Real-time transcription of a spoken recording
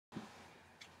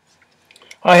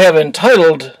I have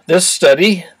entitled this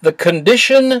study, The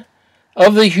Condition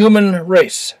of the Human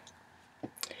Race.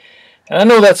 And I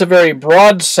know that's a very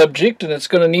broad subject, and it's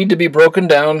going to need to be broken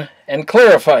down and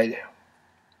clarified.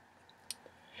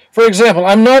 For example,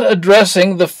 I'm not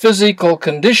addressing the physical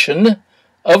condition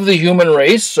of the human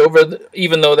race,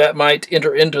 even though that might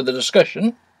enter into the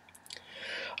discussion.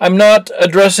 I'm not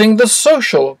addressing the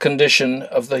social condition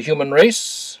of the human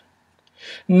race,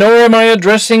 nor am I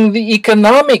addressing the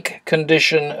economic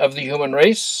condition of the human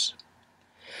race.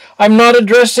 I'm not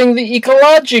addressing the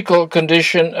ecological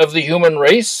condition of the human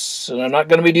race, and I'm not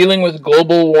going to be dealing with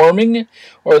global warming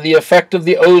or the effect of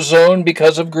the ozone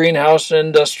because of greenhouse and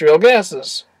industrial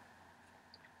gases.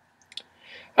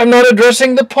 I'm not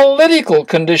addressing the political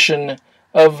condition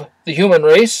of the human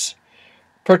race,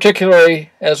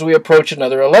 particularly as we approach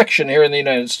another election here in the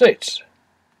United States.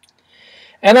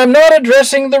 And I'm not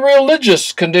addressing the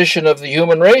religious condition of the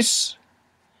human race,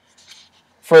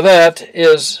 for that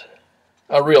is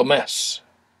a real mess.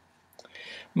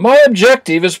 My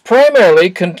objective is primarily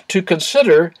to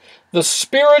consider the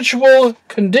spiritual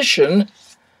condition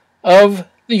of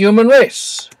the human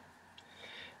race.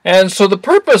 And so the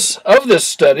purpose of this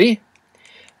study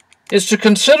is to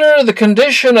consider the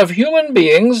condition of human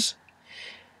beings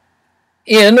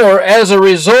in or as a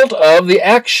result of the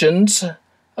actions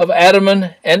of Adam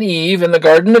and Eve in the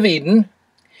Garden of Eden,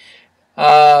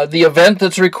 the event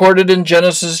that's recorded in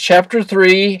Genesis chapter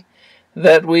 3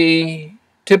 that we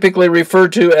typically refer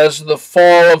to as the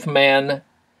fall of man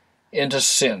into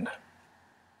sin.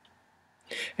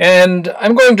 And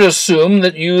I'm going to assume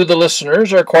that you, the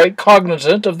listeners, are quite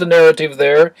cognizant of the narrative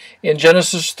there in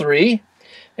Genesis 3,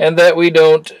 and that we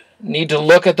don't need to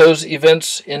look at those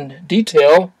events in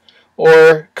detail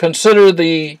or consider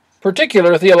the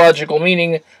particular theological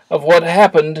meaning of what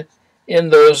happened in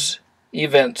those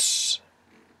events.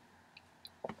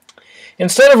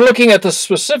 Instead of looking at the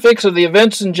specifics of the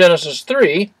events in Genesis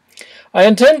 3, I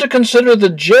intend to consider the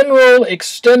general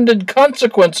extended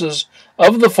consequences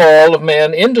of the fall of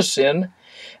man into sin,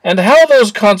 and how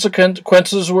those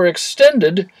consequences were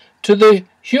extended to the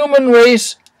human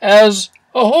race as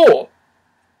a whole.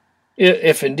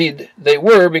 If indeed they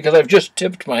were, because I've just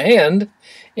tipped my hand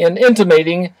in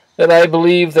intimating that I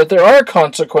believe that there are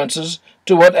consequences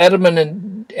to what Adam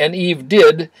and Eve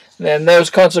did, and those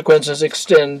consequences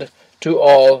extend to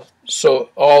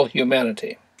all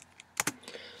humanity.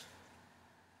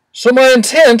 So my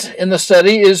intent in the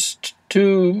study is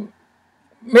to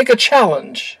make a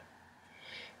challenge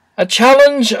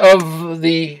of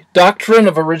the doctrine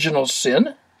of original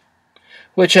sin,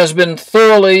 which has been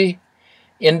thoroughly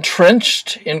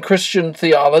entrenched in Christian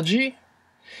theology,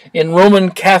 in Roman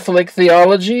Catholic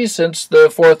theology since the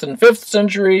 4th and 5th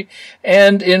century,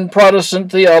 and in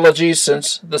Protestant theology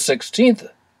since the 16th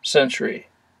century.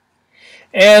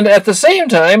 And at the same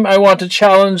time, I want to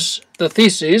challenge the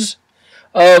theses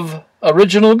of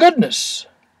original goodness,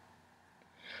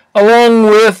 along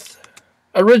with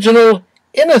original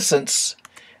innocence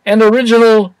and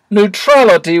original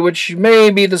neutrality, which may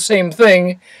be the same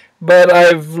thing, but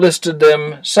I've listed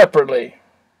them separately.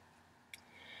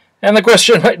 And the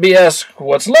question might be asked,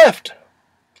 what's left?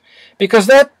 Because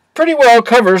that pretty well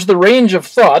covers the range of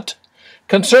thought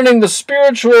concerning the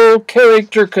spiritual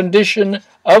character condition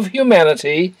of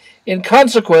humanity in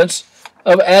consequence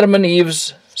of Adam and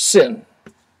Eve's sin.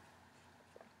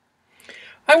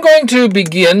 I'm going to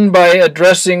begin by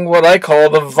addressing what I call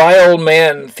the vile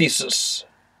man thesis.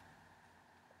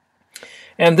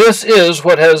 And this is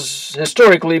what has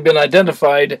historically been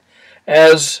identified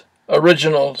as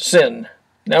original sin.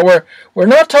 Now, we're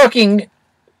not talking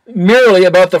merely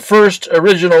about the first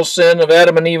original sin of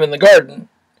Adam and Eve in the garden,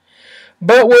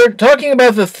 but we're talking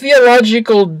about the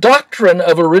theological doctrine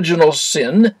of original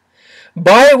sin,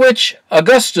 by which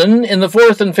Augustine, in the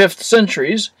 4th and 5th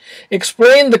centuries,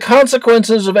 explained the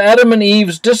consequences of Adam and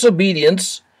Eve's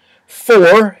disobedience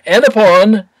for and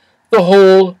upon the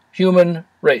whole human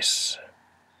race.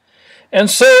 And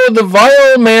so the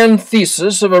vile man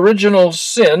thesis of original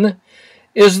sin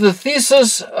is the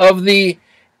thesis of the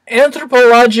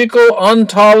anthropological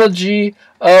ontology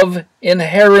of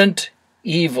inherent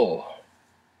evil.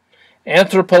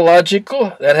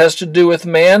 Anthropological, that has to do with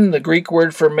man. The Greek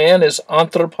word for man is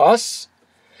anthropos.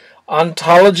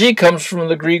 Ontology comes from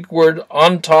the Greek word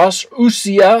ontos,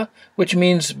 ousia, which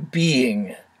means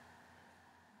being.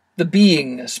 The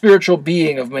being, spiritual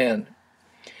being of man.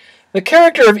 The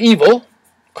character of evil,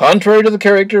 contrary to the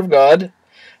character of God,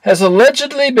 has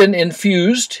allegedly been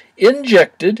infused,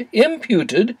 injected,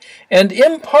 imputed, and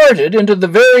imparted into the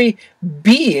very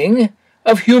being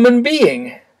of human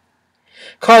being,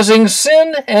 causing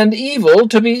sin and evil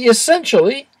to be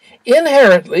essentially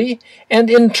inherently and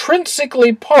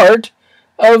intrinsically part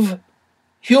of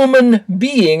human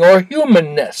being or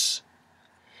humanness.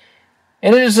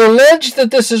 And it is alleged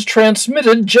that this is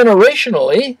transmitted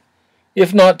generationally,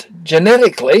 if not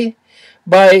genetically,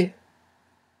 by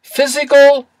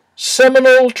physical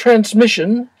seminal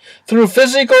transmission through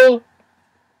physical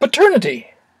paternity.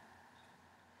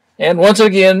 And once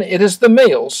again, it is the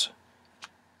males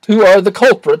who are the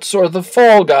culprits or the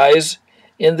fall guys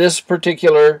in this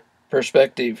particular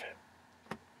perspective.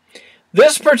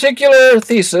 This particular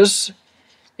thesis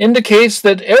indicates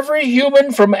that every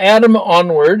human from Adam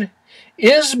onward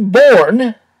is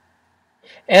born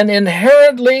an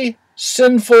inherently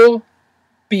sinful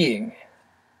being.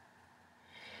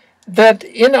 That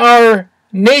in our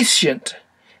nascent,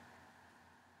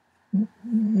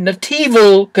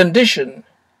 natival condition,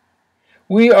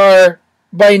 we are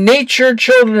by nature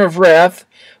children of wrath,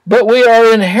 but we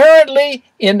are inherently,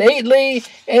 innately,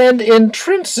 and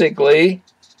intrinsically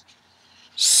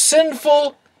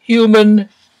sinful human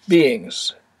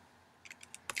beings.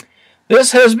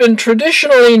 This has been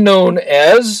traditionally known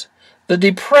as the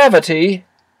depravity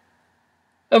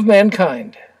of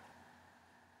mankind.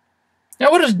 Now,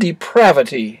 what does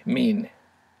depravity mean?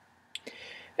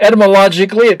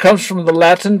 Etymologically, it comes from the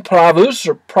Latin pravus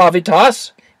or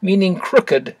pravitas, meaning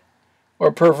crooked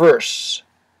or perverse.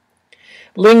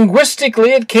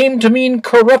 Linguistically, it came to mean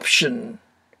corruption,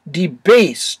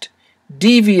 debased,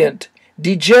 deviant,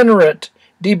 degenerate,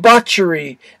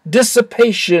 debauchery,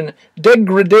 dissipation,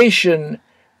 degradation,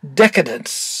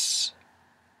 decadence.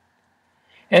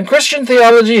 And Christian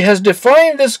theology has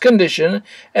defined this condition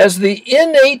as the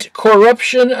innate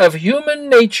corruption of human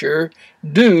nature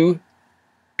due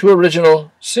to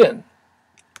original sin,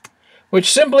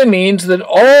 which simply means that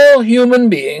all human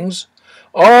beings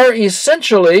are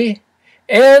essentially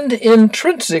and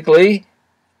intrinsically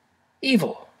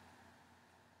evil.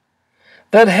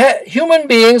 That human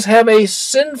beings have a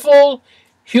sinful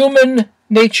human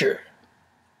nature.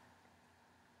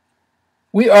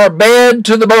 We are bad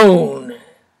to the bone,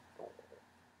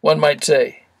 one might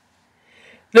say.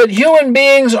 That human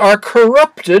beings are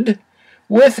corrupted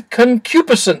with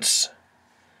concupiscence.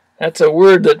 That's a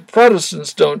word that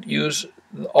Protestants don't use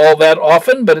all that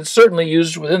often, but it's certainly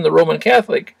used within the Roman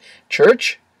Catholic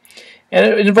Church. And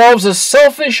it involves a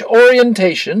selfish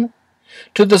orientation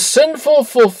to the sinful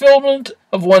fulfillment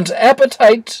of one's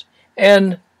appetites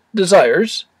and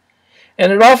desires,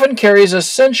 and it often carries a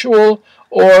sensual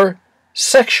or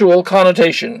sexual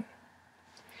connotation,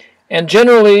 and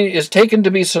generally is taken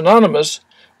to be synonymous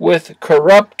with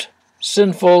corrupt,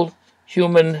 sinful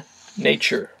human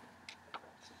nature.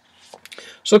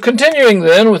 So continuing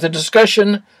then with the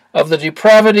discussion of the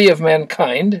depravity of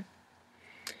mankind,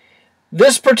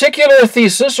 this particular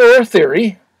thesis or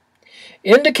theory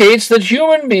indicates that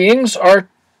human beings are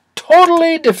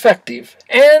totally defective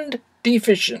and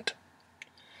deficient,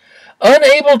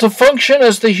 unable to function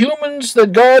as the humans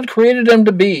that God created them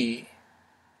to be.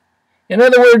 In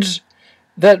other words,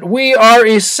 that we are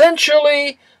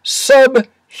essentially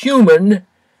subhuman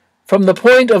from the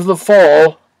point of the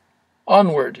fall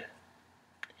onward.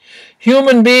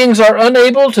 Human beings are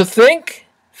unable to think,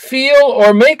 feel,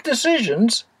 or make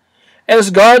decisions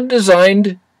as God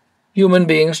designed human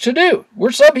beings to do.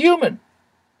 We're subhuman.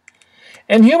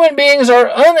 And human beings are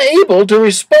unable to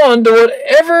respond to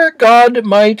whatever God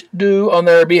might do on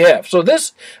their behalf. So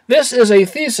this is a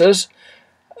thesis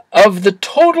of the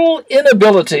total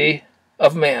inability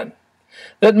of man.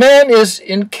 That man is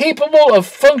incapable of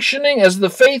functioning as the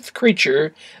faith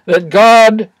creature that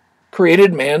God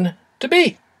created man to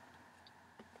be.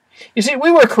 You see,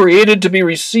 we were created to be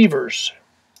receivers,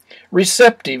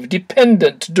 receptive,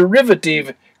 dependent,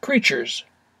 derivative creatures.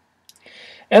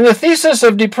 And the thesis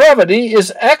of depravity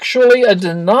is actually a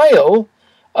denial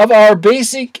of our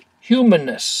basic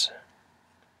humanness.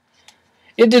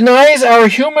 It denies our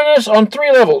humanness on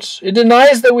three levels. It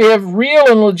denies that we have real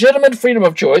and legitimate freedom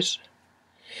of choice.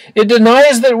 It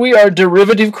denies that we are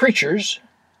derivative creatures.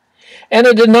 And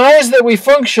it denies that we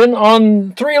function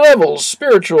on three levels: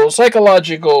 spiritual,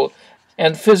 psychological,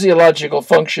 and physiological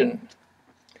function.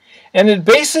 And it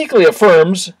basically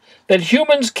affirms that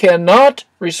humans cannot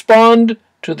respond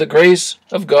to the grace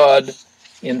of God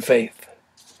in faith.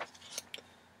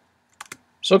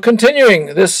 So continuing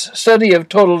this study of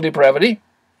total depravity,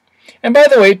 and by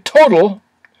the way, total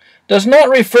does not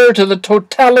refer to the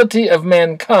totality of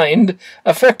mankind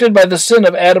affected by the sin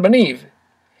of Adam and Eve,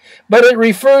 but it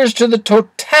refers to the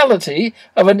totality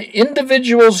of an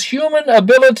individual's human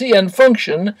ability and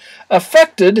function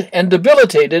affected and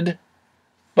debilitated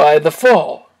by the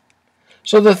fall.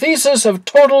 So the thesis of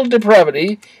total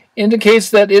depravity indicates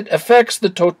that it affects the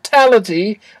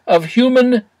totality of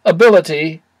human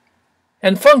ability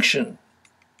and function,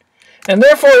 and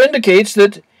therefore indicates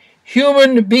that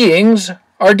human beings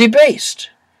are debased,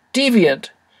 deviant,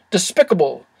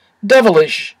 despicable,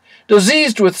 devilish,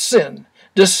 diseased with sin,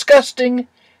 disgusting,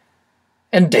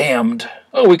 and damned.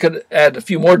 Oh, we could add a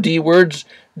few more D words: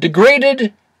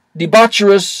 degraded,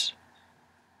 debaucherous,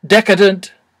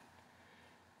 decadent,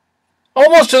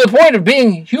 almost to the point of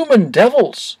being human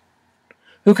devils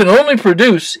who can only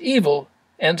produce evil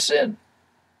and sin.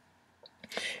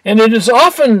 And it is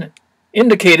often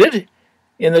indicated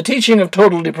in the teaching of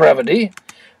total depravity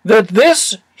that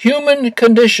this human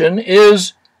condition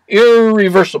is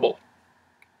irreversible.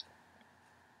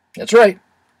 That's right.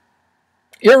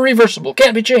 Irreversible.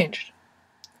 Can't be changed.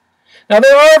 Now,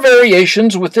 there are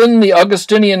variations within the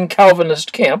Augustinian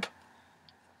Calvinist camp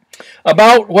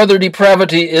about whether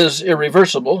depravity is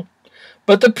irreversible,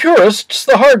 but the purists,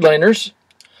 the hardliners,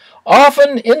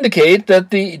 often indicate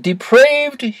that the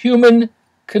depraved human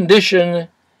condition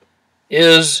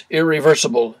is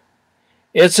irreversible.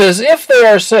 It's as if they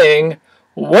are saying,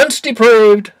 once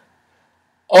depraved,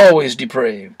 always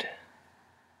depraved.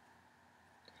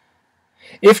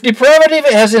 If depravity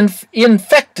has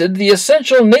infected the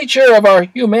essential nature of our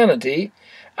humanity,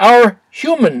 our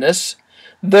humanness,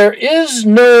 there is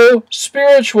no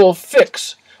spiritual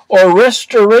fix or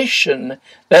restoration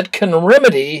that can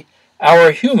remedy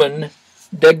our human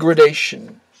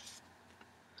degradation.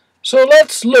 So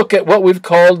let's look at what we've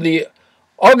called the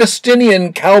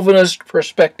Augustinian Calvinist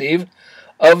perspective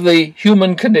of the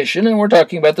human condition, and we're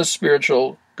talking about the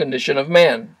spiritual condition of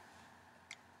man.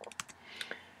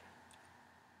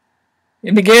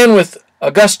 It began with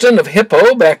Augustine of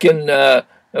Hippo back in the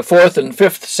 4th and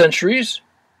 5th centuries,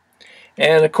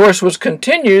 and of course was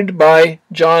continued by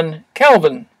John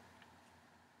Calvin.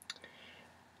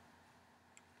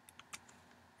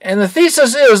 And the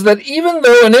thesis is that even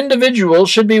though an individual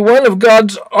should be one of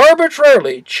God's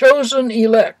arbitrarily chosen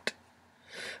elect,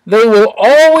 they will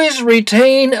always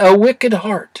retain a wicked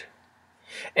heart,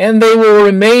 and they will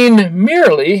remain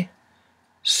merely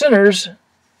sinners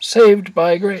saved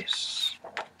by grace.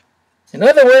 In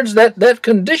other words, that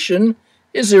condition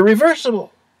is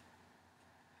irreversible.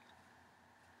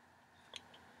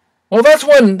 Well,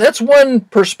 that's one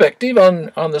perspective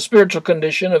on the spiritual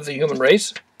condition of the human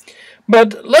race.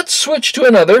 But let's switch to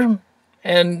another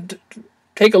and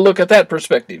take a look at that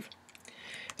perspective.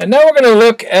 And now we're going to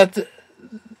look at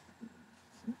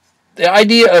the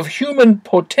idea of human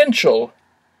potential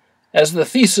as the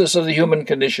thesis of the human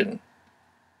condition.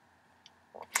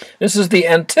 This is the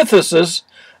antithesis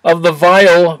of the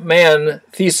vile man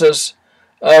thesis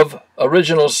of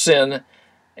original sin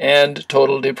and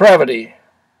total depravity.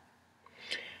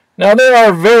 Now, there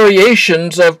are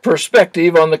variations of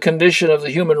perspective on the condition of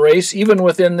the human race, even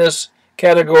within this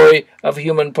category of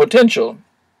human potential.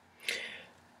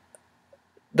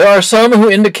 There are some who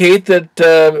indicate that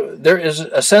there is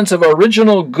a sense of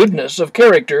original goodness of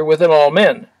character within all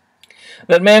men,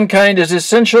 that mankind is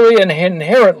essentially and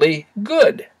inherently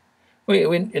good.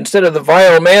 Instead of the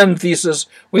vile man thesis,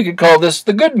 we could call this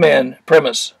the good man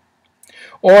premise,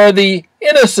 or the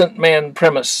innocent man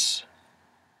premise.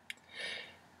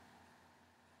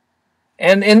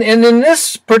 And in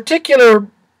this particular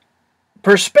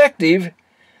perspective,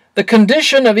 the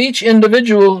condition of each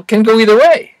individual can go either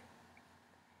way,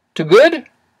 to good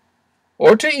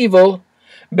or to evil,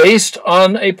 based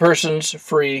on a person's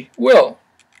free will.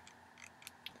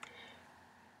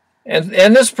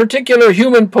 And this particular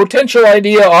human potential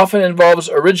idea often involves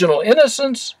original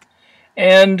innocence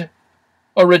and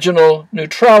original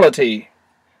neutrality,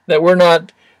 that we're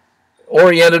not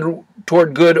oriented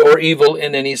toward good or evil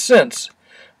in any sense,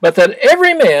 but that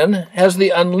every man has the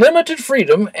unlimited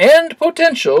freedom and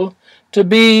potential to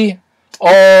be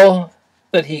all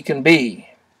that he can be.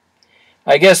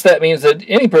 I guess that means that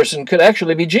any person could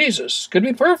actually be Jesus, could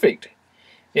be perfect,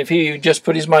 if he just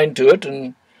put his mind to it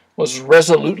and was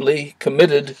resolutely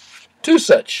committed to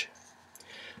such.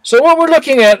 So what we're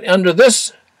looking at under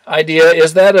this idea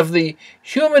is that of the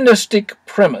humanistic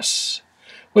premise,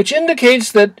 which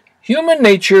indicates that human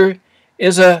nature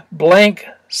is a blank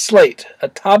slate, a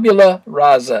tabula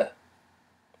rasa.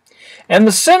 And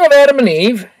the sin of Adam and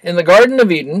Eve in the Garden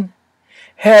of Eden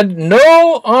had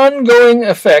no ongoing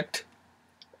effect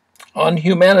on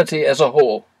humanity as a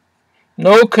whole.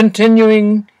 No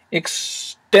continuing,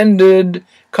 extended,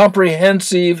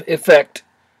 comprehensive effect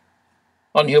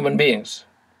on human beings.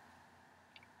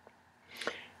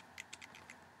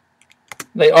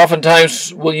 They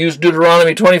oftentimes will use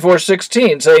Deuteronomy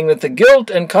 24:16, saying that the guilt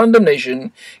and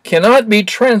condemnation cannot be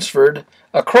transferred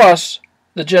across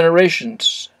the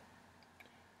generations.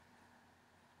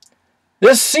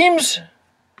 This seems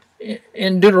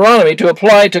in Deuteronomy to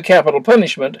apply to capital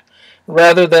punishment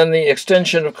rather than the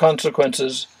extension of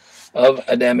consequences of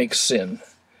Adamic sin.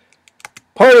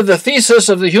 Part of the thesis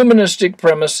of the humanistic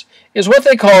premise is what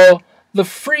they call the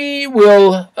free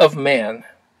will of man.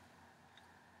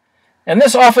 And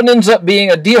this often ends up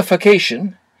being a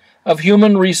deification of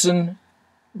human reason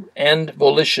and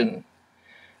volition.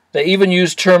 They even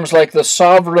use terms like the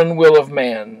sovereign will of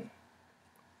man.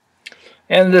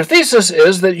 And their thesis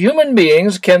is that human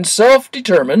beings can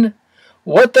self-determine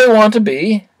what they want to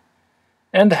be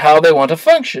and how they want to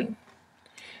function.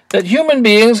 That human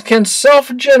beings can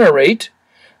self-generate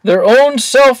their own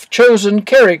self-chosen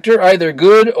character, either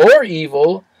good or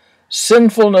evil,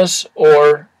 sinfulness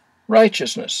or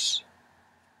righteousness.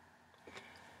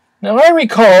 Now I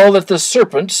recall that the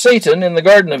serpent, Satan, in the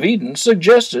Garden of Eden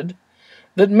suggested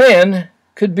that man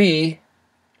could be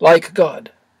like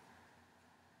God.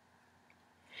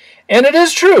 And it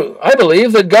is true, I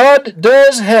believe, that God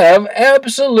does have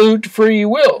absolute free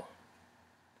will.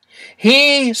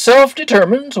 He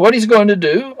self-determines what he's going to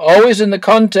do, always in the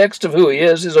context of who he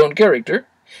is, his own character,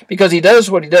 because he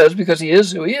does what he does because he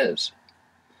is who he is.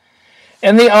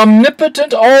 And the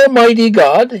omnipotent Almighty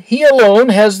God, he alone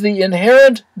has the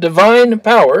inherent divine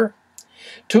power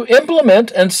to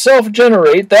implement and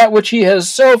self-generate that which he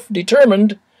has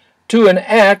self-determined to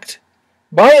enact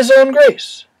by his own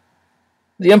grace,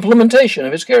 the implementation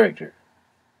of his character.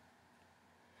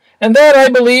 And that, I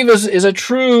believe, is a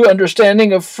true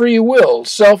understanding of free will,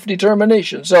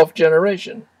 self-determination,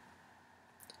 self-generation.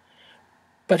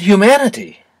 But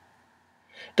humanity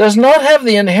does not have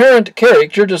the inherent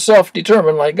character to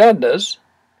self-determine like God does,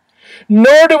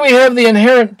 nor do we have the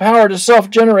inherent power to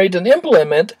self-generate and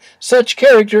implement such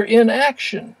character in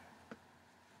action.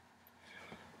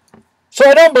 So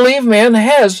I don't believe man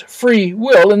has free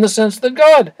will in the sense that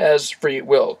God has free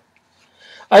will.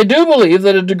 I do believe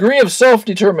that a degree of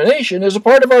self-determination is a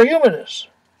part of our humanness.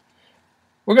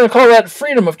 We're going to call that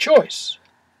freedom of choice.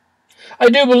 I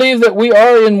do believe that we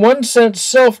are, in one sense,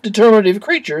 self-determinative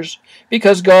creatures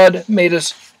because God made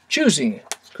us choosing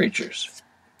creatures.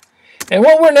 And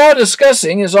what we're now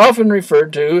discussing is often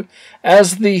referred to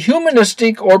as the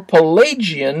humanistic or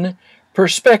Pelagian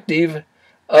perspective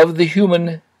of the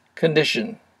human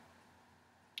condition.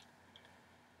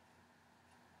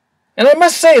 And I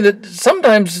must say that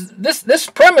sometimes this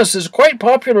premise is quite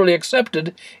popularly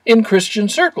accepted in Christian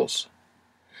circles,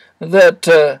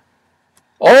 that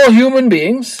all human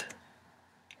beings,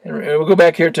 and we'll go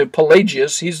back here to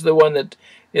Pelagius, he's the one that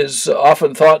is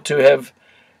often thought to have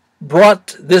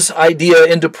brought this idea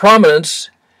into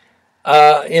prominence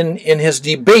in his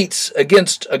debates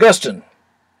against Augustine.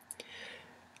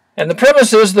 And the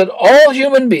premise is that all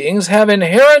human beings have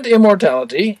inherent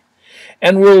immortality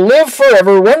and will live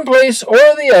forever one place or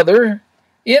the other,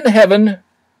 in heaven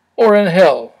or in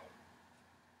hell.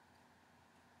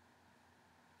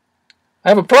 I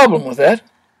have a problem with that.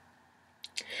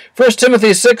 1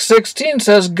 Timothy 6:16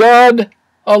 says God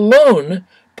alone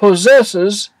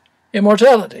possesses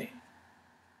immortality.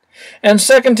 And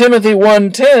 2 Timothy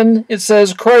 1:10, it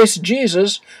says Christ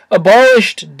Jesus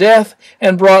abolished death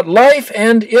and brought life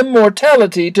and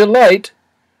immortality to light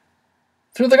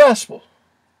through the gospel.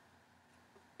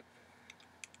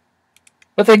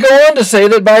 But they go on to say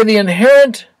that by the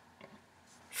inherent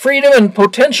freedom and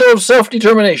potential of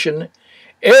self-determination,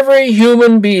 every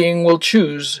human being will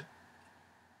choose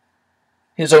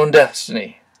his own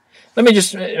destiny. Let me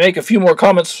just make a few more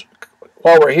comments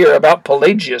while we're here about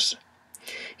Pelagius.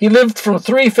 He lived from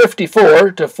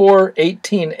 354 to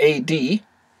 418 A.D.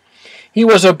 He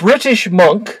was a British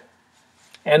monk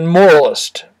and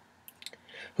moralist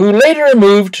who later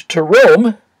moved to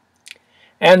Rome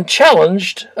and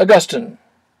challenged Augustine.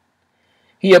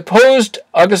 He opposed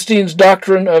Augustine's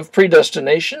doctrine of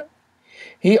predestination.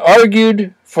 He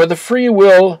argued for the free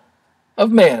will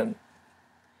of man.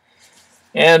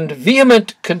 And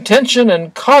vehement contention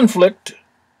and conflict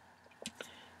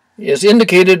is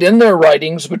indicated in their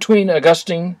writings between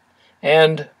Augustine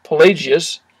and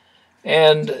Pelagius,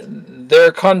 and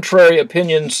their contrary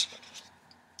opinions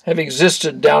have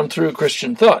existed down through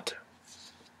Christian thought.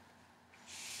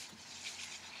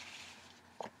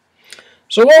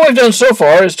 So what we've done so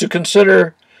far is to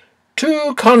consider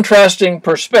two contrasting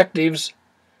perspectives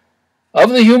of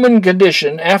the human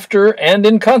condition after and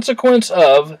in consequence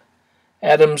of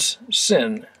Adam's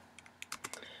sin.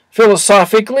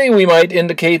 Philosophically, we might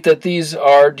indicate that these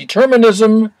are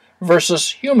determinism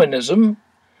versus humanism,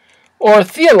 or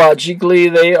theologically,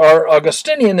 they are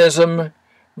Augustinianism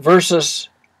versus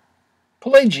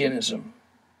Pelagianism.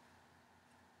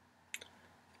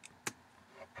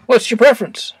 What's your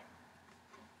preference?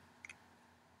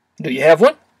 Do you have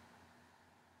one?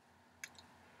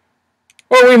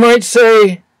 Or we might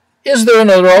say, is there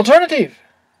another alternative?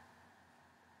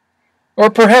 Or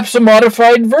perhaps a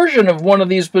modified version of one of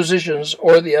these positions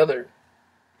or the other?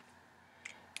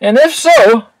 And if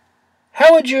so,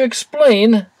 how would you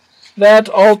explain that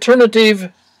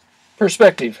alternative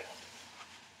perspective?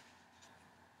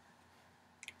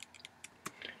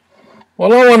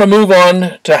 Well, I want to move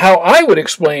on to how I would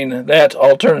explain that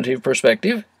alternative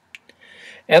perspective,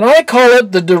 and I call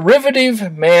it the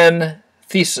Derivative Man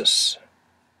Thesis.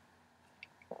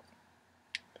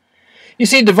 You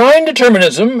see, divine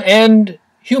determinism and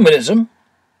humanism,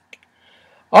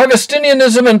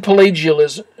 Augustinianism and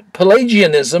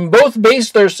Pelagianism both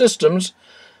base their systems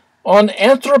on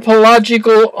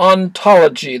anthropological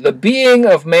ontology. The being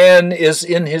of man is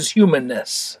in his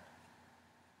humanness.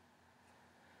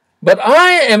 But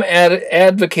I am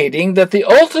advocating that the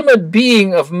ultimate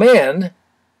being of man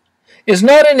is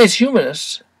not in his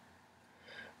humanness,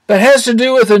 but has to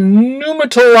do with a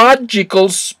pneumatological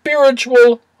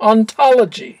spiritual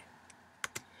ontology.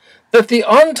 That the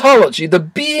ontology, the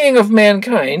being of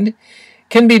mankind,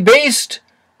 can be based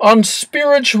on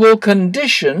spiritual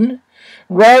condition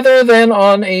rather than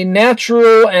on a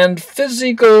natural and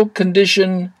physical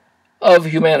condition of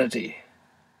humanity.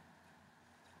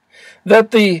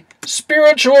 That the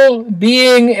spiritual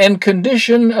being and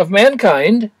condition of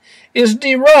mankind is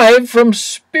derived from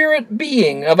spirit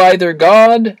being of either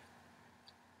God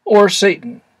or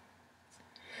Satan.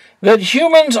 That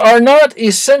humans are not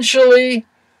essentially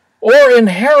or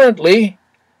inherently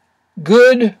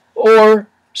good or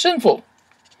sinful.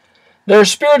 Their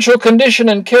spiritual condition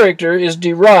and character is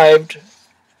derived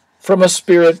from a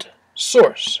spirit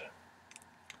source.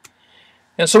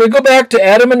 And so we go back to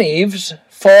Adam and Eve's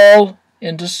fall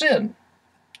into sin.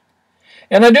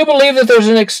 And I do believe that there's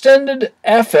an extended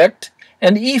affect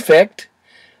and effect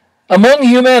among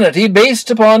humanity based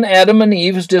upon Adam and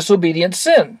Eve's disobedient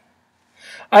sin.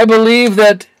 I believe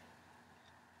that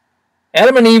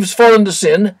Adam and Eve's fall into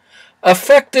sin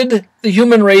affected the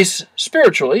human race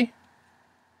spiritually,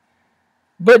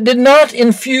 but did not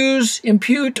infuse,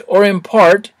 impute, or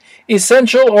impart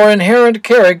essential or inherent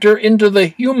character into the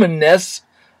humanness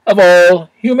of all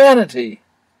humanity.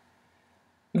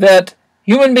 That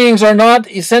human beings are not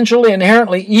essentially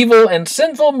inherently evil and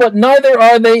sinful, but neither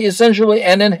are they essentially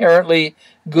and inherently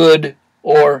good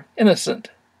or innocent.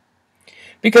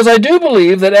 Because I do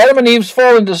believe that Adam and Eve's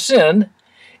fall into sin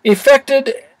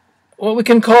effected what we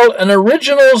can call an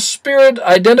original spirit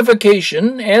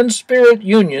identification and spirit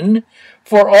union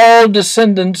for all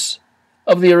descendants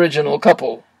of the original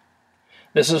couple.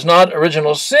 This is not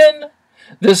original sin,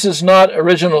 this is not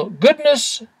original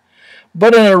goodness,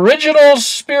 but an original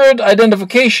spirit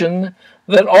identification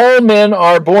that all men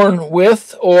are born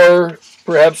with, or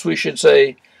perhaps we should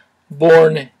say,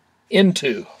 born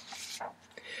into.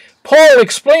 Paul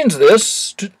explains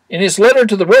this in his letter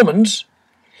to the Romans.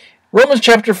 Romans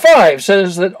chapter 5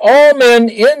 says that all men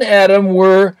in Adam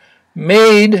were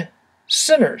made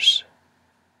sinners.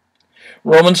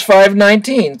 Romans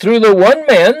 5:19, through the one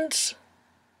man's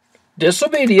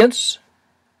disobedience,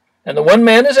 and the one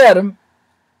man is Adam,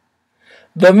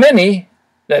 the many,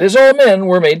 that is all men,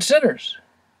 were made sinners.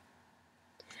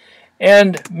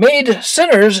 And made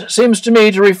sinners seems to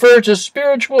me to refer to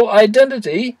spiritual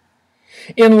identity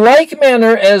in like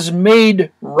manner as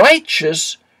made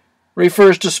righteous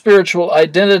refers to spiritual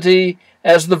identity,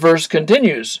 as the verse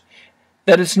continues,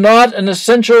 that it's not an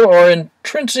essential or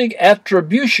intrinsic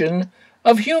attribution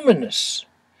of humanness.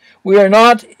 We are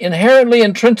not inherently,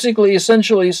 intrinsically,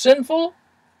 essentially sinful,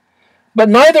 but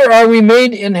neither are we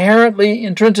made inherently,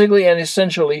 intrinsically, and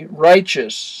essentially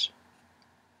righteous.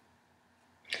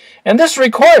 And this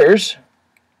requires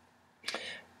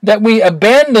that we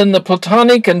abandon the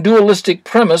Platonic and dualistic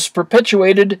premise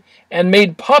perpetuated and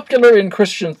made popular in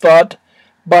Christian thought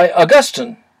by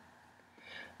Augustine,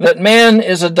 that man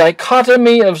is a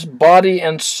dichotomy of body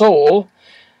and soul,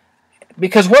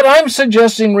 because what I'm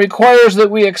suggesting requires that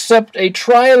we accept a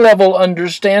tri-level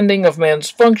understanding of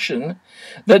man's function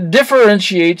that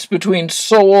differentiates between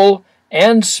soul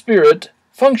and spirit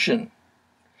function.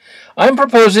 I'm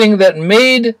proposing that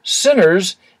made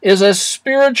sinners is a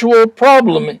spiritual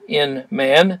problem in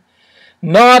man,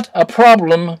 not a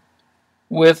problem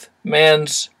with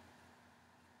man's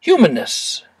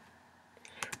humanness.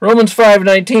 Romans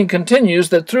 5:19 continues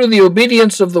that through the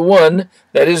obedience of the one,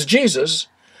 that is Jesus,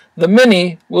 the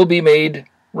many will be made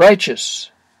righteous.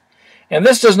 And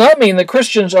this does not mean that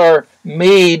Christians are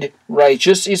made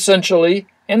righteous essentially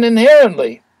and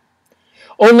inherently.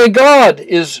 Only God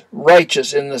is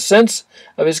righteous in the sense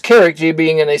of his character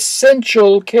being an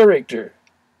essential character.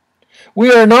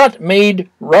 We are not made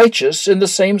righteous in the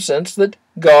same sense that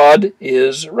God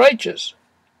is righteous.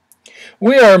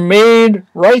 We are made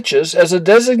righteous as a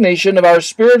designation of our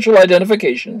spiritual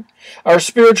identification, our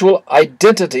spiritual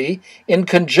identity in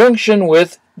conjunction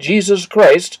with Jesus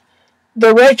Christ,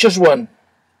 the righteous one,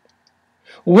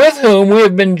 with whom we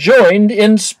have been joined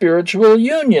in spiritual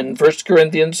union, 1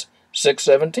 Corinthians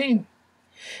 6:17.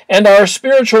 And our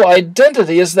spiritual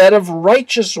identity is that of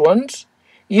righteous ones,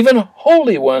 even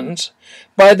holy ones,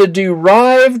 by the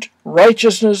derived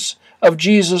righteousness of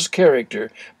Jesus' character,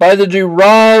 by the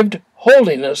derived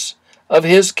holiness of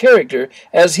his character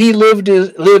as he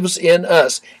lives in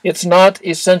us. It's not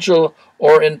essential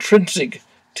or intrinsic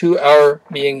to our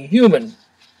being human.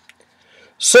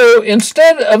 So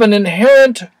instead of an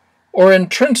inherent or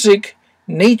intrinsic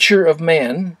nature of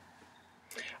man,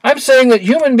 I'm saying that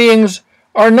human beings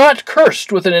are not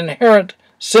cursed with an inherent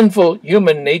sinful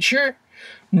human nature,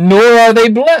 nor are they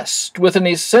blessed with an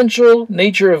essential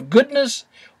nature of goodness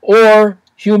or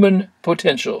human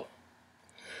potential.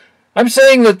 I'm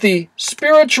saying that the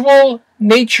spiritual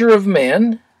nature of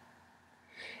man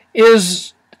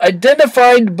is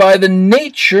identified by the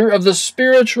nature of the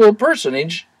spiritual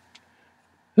personage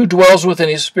who dwells within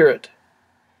his spirit.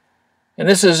 And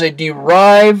this is a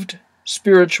derived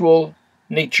spiritual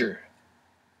nature.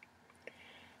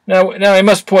 Now I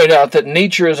must point out that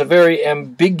nature is a very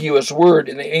ambiguous word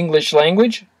in the English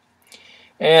language,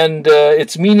 and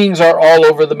its meanings are all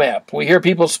over the map. We hear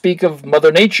people speak of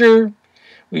Mother Nature.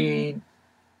 We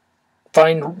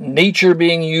find nature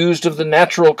being used of the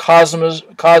natural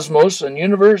cosmos and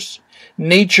universe,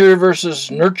 nature versus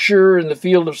nurture in the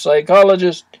field of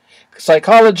psychology,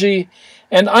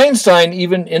 and Einstein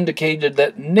even indicated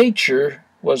that nature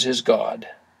was his God.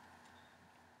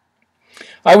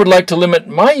 I would like to limit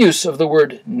my use of the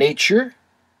word nature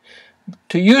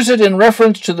to use it in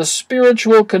reference to the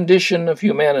spiritual condition of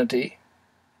humanity.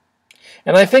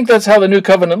 And I think that's how the New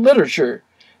Covenant literature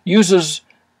uses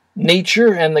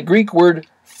nature and the Greek word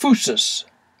phusis.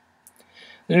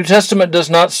 The New Testament does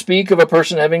not speak of a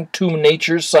person having two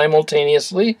natures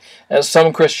simultaneously, as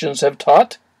some Christians have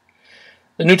taught.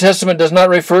 The New Testament does not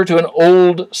refer to an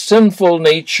old sinful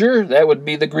nature, that would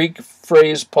be the Greek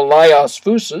phrase palaios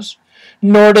phusis,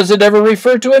 nor does it ever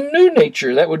refer to a new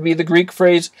nature, that would be the Greek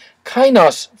phrase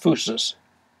kainos phusis.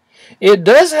 It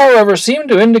does, however, seem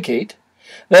to indicate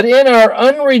that in our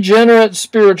unregenerate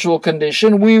spiritual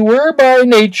condition we were by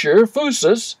nature,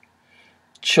 phusis,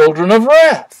 children of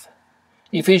wrath,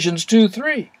 Ephesians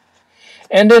 2:3.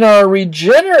 And in our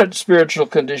regenerate spiritual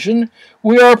condition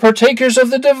we are partakers of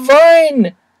the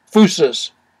divine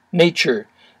phusis, nature,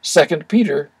 2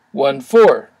 Peter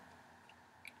 1:4.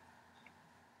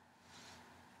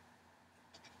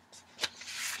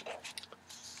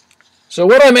 So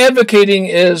what I'm advocating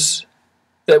is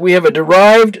that we have a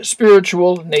derived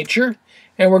spiritual nature,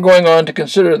 and we're going on to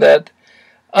consider that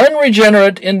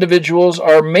unregenerate individuals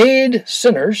are made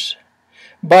sinners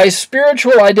by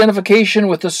spiritual identification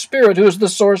with the Spirit who is the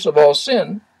source of all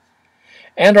sin,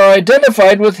 and are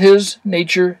identified with his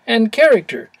nature and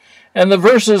character. And the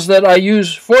verses that I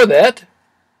use for that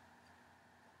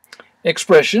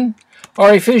expression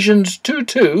are Ephesians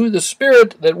 2:2, the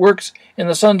Spirit that works in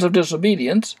the sons of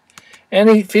disobedience, and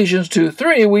Ephesians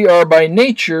 2:3, we are by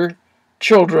nature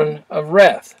children of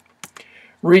wrath.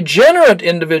 Regenerate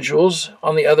individuals,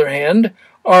 on the other hand,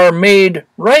 are made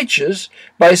righteous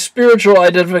by spiritual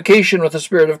identification with the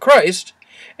Spirit of Christ,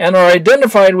 and are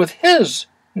identified with his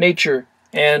nature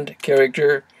and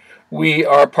character. We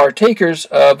are partakers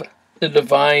of the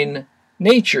divine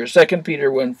nature, 2 Peter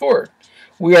 1:4.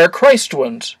 We are Christ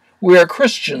ones. We are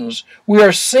Christians. We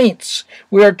are saints.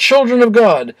 We are children of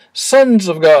God, sons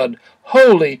of God,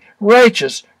 holy,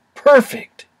 righteous,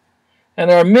 perfect. And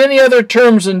there are many other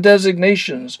terms and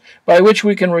designations by which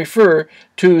we can refer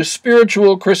to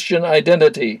spiritual Christian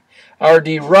identity, our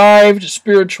derived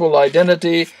spiritual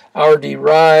identity, our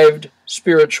derived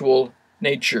spiritual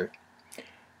nature.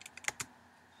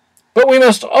 But we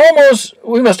must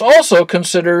also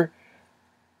consider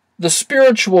the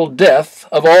spiritual death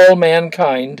of all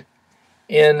mankind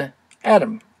in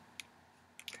Adam.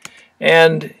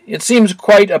 And it seems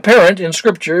quite apparent in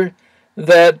Scripture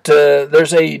that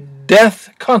there's a death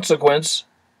consequence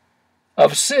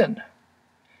of sin.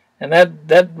 And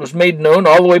that was made known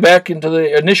all the way back into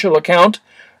the initial account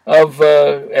of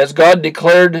as God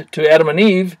declared to Adam and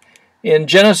Eve in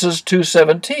Genesis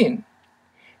 2:17.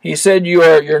 He said,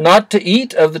 you're not to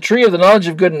eat of the tree of the knowledge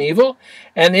of good and evil,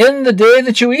 and in the day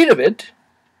that you eat of it,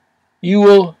 you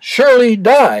will surely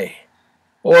die.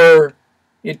 Or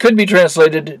it could be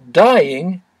translated,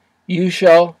 dying, you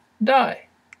shall die.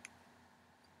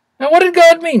 Now Now, what did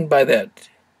God mean by that?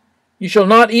 You shall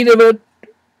not eat of it,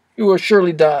 you will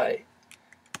surely die.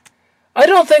 I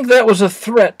don't think that was a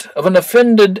threat of an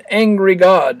offended, angry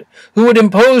God who would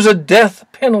impose a death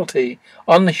penalty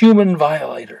on the human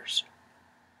violators.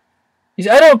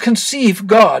 I don't conceive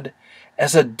God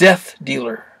as a death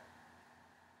dealer.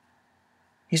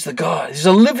 He's the God. He's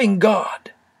a living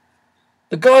God,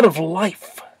 the God of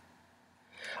life.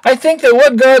 I think that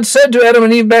what God said to Adam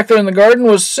and Eve back there in the garden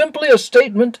was simply a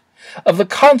statement of the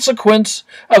consequence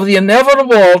of the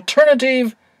inevitable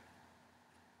alternative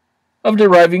of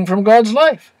deriving from God's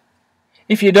life.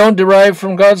 If you don't derive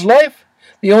from God's life,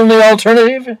 the only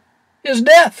alternative is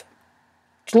death.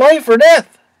 It's life or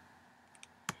death.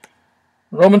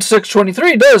 Romans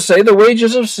 6:23 does say the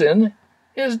wages of sin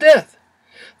is death.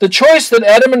 The choice that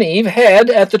Adam and Eve had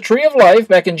at the tree of life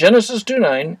back in Genesis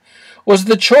 2:9 was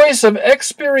the choice of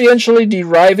experientially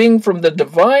deriving from the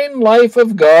divine life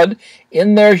of God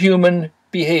in their human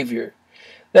behavior.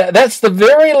 That's the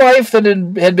very life that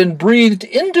had been breathed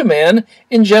into man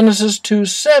in Genesis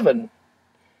 2:7.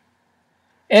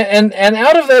 And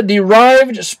out of that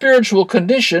derived spiritual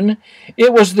condition,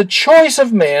 it was the choice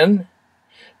of man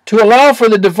to allow for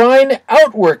the divine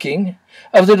outworking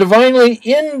of the divinely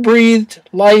inbreathed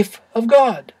life of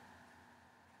God.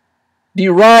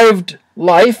 Derived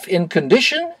life in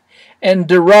condition and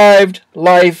derived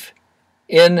life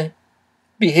in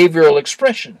behavioral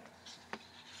expression.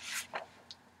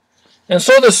 And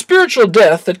so the spiritual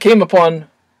death that came upon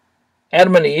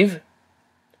Adam and Eve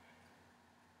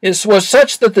was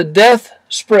such that the death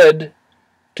spread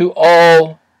to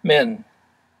all men.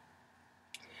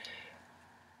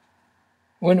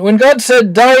 When God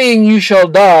said, dying you shall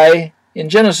die, in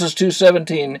Genesis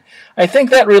 2:17, I think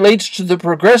that relates to the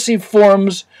progressive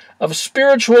forms of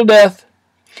spiritual death,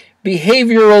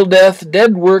 behavioral death,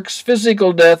 dead works,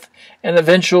 physical death, and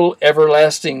eventual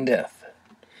everlasting death.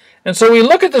 And so we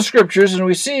look at the scriptures and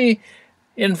we see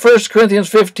in 1 Corinthians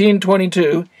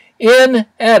 15:22, in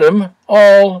Adam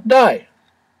all die.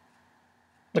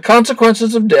 The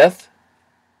consequences of death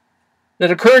that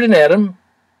occurred in Adam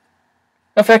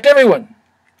affect everyone.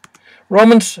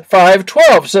 Romans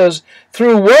 5:12 says,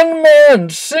 through one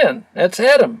man's sin, that's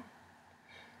Adam.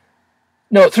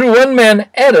 No, through one man,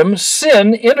 Adam,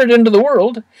 sin entered into the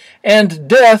world, and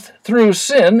death through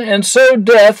sin, and so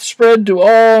death spread to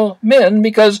all men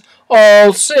because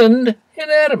all sinned in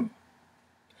Adam.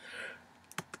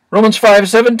 Romans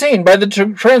 5:17, by the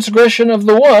transgression of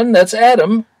the one, that's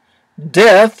Adam,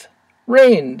 death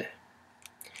reigned.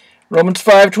 Romans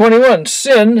 5:21,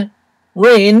 sin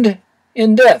reigned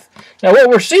in death. Now what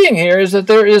we're seeing here is that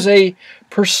there is a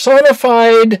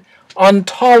personified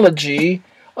ontology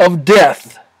of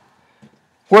death,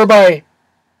 whereby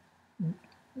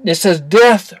it says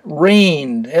death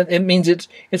reigned. It means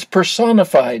it's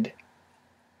personified.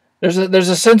 There's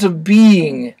a sense of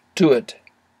being to it.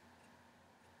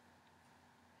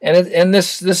 And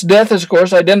this death is, of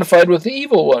course, identified with the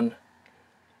evil one.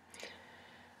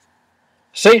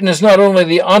 Satan is not only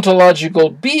the ontological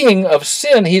being of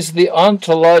sin, he's the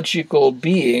ontological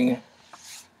being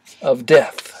of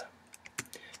death.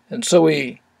 And so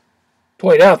we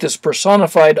point out this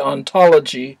personified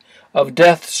ontology of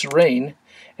death's reign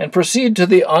and proceed to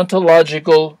the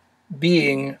ontological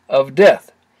being of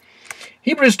death.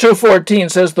 Hebrews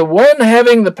 2:14 says, the one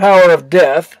having the power of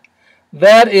death,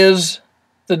 that is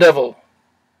the devil.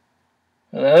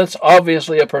 And that's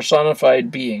obviously a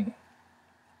personified being.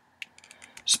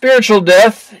 Spiritual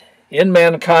death in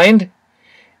mankind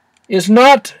is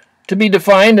not to be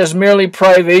defined as merely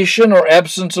privation or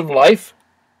absence of life,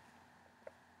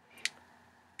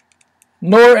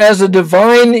 nor as a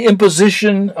divine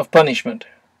imposition of punishment.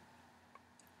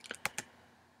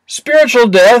 Spiritual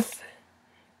death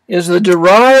is the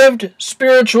derived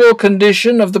spiritual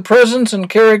condition of the presence and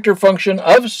character function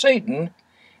of Satan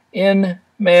in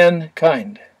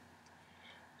mankind.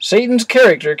 Satan's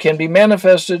character can be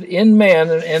manifested in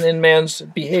man and in man's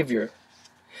behavior.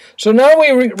 So now we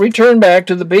return back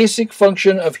to the basic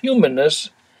function of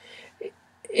humanness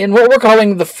in what we're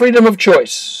calling the freedom of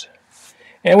choice.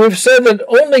 And we've said that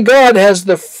only God has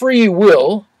the free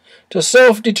will to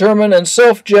self-determine and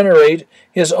self-generate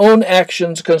his own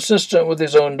actions consistent with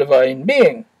his own divine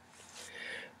being.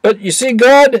 But you see,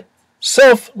 God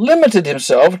self-limited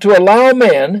himself to allow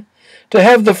man to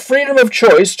have the freedom of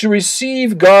choice to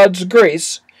receive God's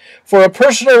grace for a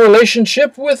personal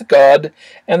relationship with God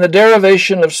and the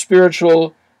derivation of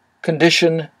spiritual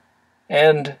condition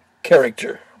and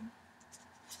character.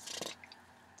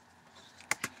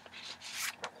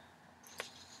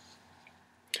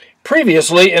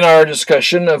 Previously, in our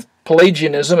discussion of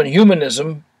Pelagianism and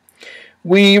humanism,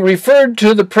 we referred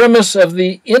to the premise of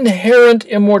the inherent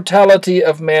immortality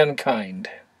of mankind.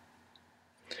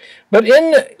 But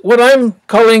in what I'm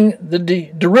calling the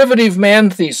Derivative Man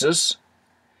Thesis,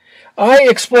 I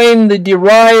explain the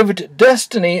derived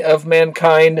destiny of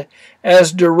mankind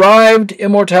as derived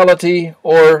immortality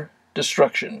or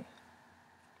destruction.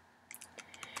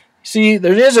 See,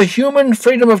 there is a human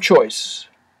freedom of choice.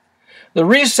 The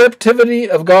receptivity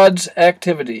of God's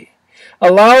activity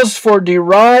allows for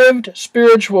derived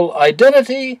spiritual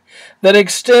identity that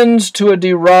extends to a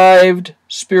derived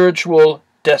spiritual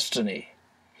destiny.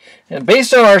 And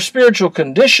based on our spiritual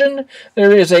condition,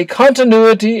 there is a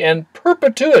continuity and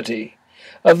perpetuity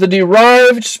of the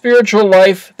derived spiritual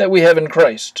life that we have in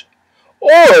Christ,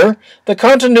 or the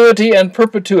continuity and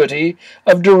perpetuity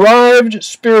of derived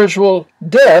spiritual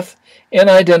death in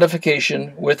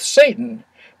identification with Satan,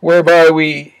 whereby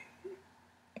we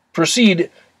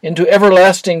proceed into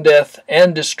everlasting death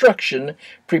and destruction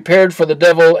prepared for the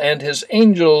devil and his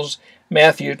angels,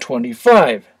 Matthew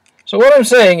 25. So what I'm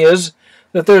saying is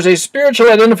that there's a spiritual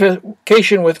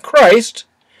identification with Christ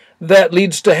that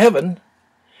leads to heaven,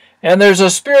 and there's a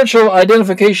spiritual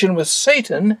identification with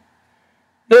Satan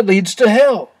that leads to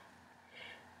hell.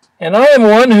 And I am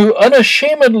one who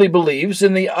unashamedly believes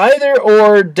in the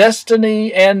either-or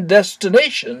destiny and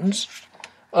destinations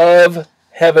of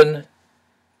heaven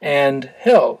and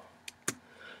hell.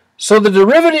 So the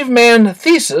Derivative Man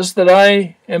Thesis that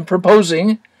I am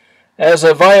proposing as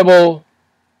a viable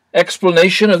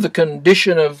explanation of the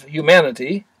condition of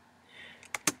humanity,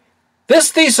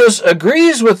 this thesis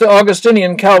agrees with the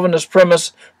Augustinian Calvinist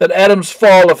premise that Adam's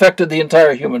fall affected the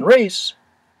entire human race,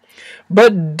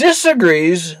 but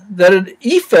disagrees that it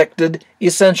effected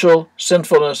essential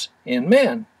sinfulness in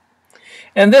man.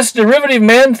 And this Derivative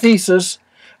Man Thesis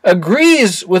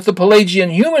agrees with the Pelagian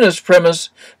humanist premise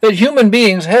that human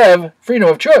beings have freedom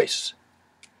of choice,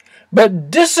 but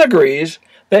disagrees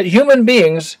that human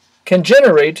beings can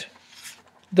generate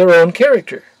their own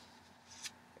character.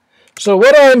 So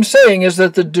what I'm saying is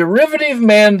that the Derivative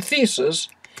Man Thesis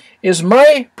is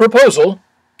my proposal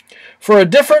for a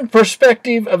different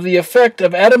perspective of the effect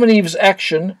of Adam and Eve's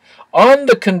action on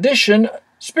the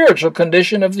spiritual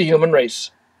condition of the human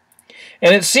race.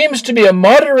 And it seems to be a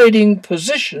moderating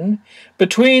position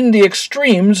between the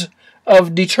extremes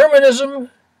of determinism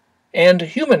and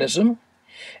humanism,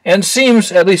 and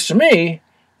seems, at least to me,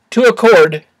 to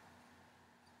accord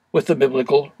with the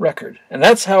biblical record. And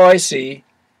that's how I see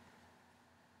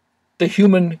the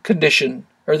human condition,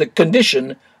 or the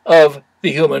condition of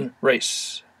the human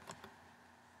race.